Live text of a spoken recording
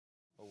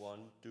1,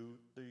 2,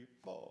 3,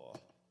 4.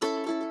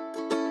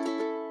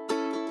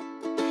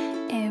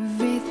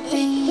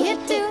 Everything you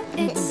do,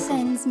 it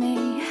sends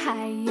me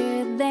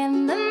higher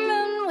than the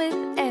moon.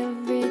 With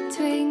every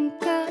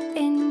twinkle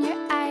in your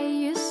eye,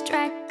 you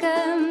strike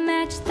a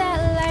match that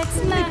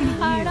lights my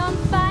heart on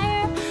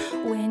fire.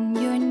 When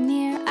you're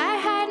near, I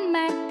hide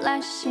my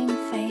blushing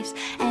face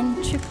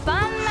and trip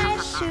on my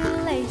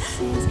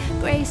shoelaces.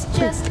 Grace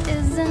just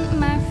isn't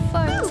my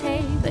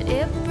forte, but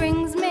it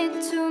brings me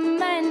to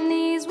my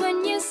knees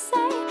when you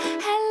say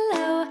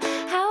hello.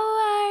 How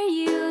are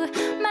you,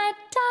 my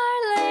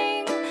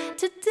darling?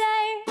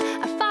 Today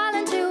I fall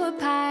into a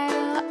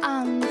pile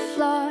on the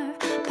floor.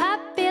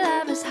 Puppy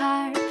love is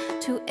hard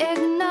to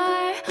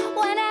ignore.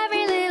 When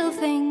every little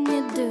thing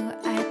you do,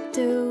 I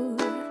do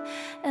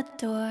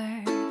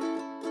adore.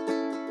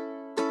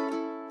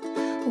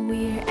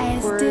 We're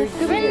as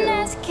different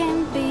as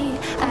can be.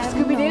 I've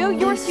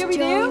noticed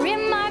you're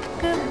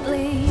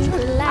remarkably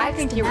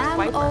relaxed and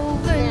I'm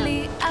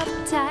overly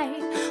uptight.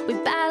 We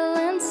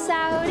balance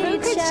out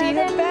each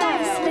other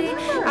nicely.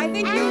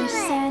 Your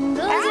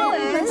sandals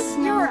in the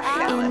snow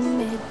in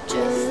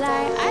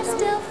mid-July. I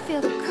still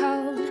feel the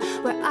cold.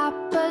 We're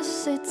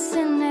opposites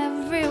in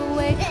every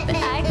way, but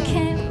I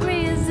can't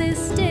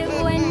resist it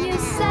when you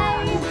say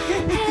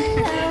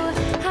hello.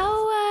 How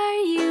are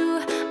you,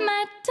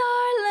 my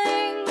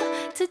darling?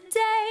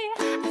 Today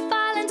I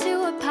fall into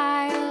a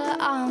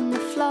pile on the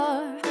floor.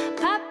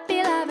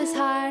 Puppy love is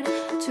hard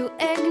to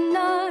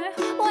ignore.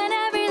 When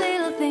every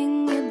little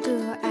thing you do,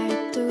 I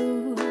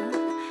do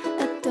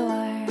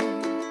adore.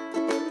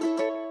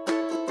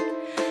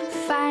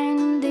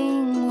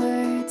 Finding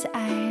words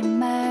I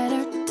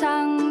mutter,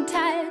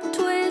 tongue-tied,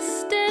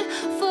 twisted,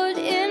 foot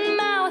in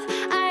mouth,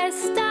 I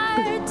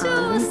start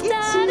to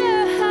stutter.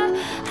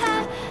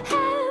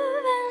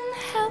 Heaven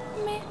help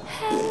me,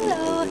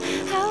 hello.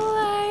 How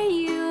are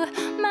you,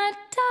 my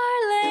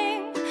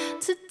darling?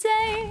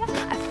 Today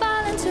I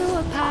fall into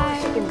a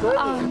pile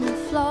on the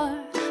floor.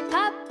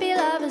 Puppy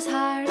love is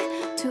hard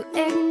to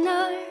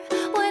ignore.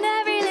 When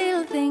every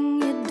little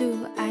thing you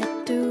do, I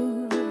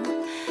do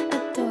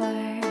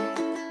adore.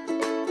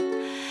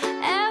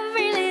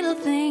 Every little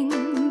thing,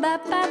 ba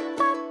ba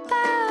ba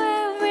ba.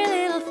 Every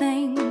little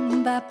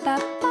thing, ba ba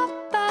ba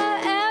ba.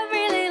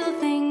 Every little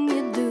thing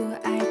you do,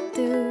 I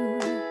do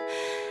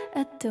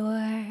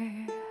adore.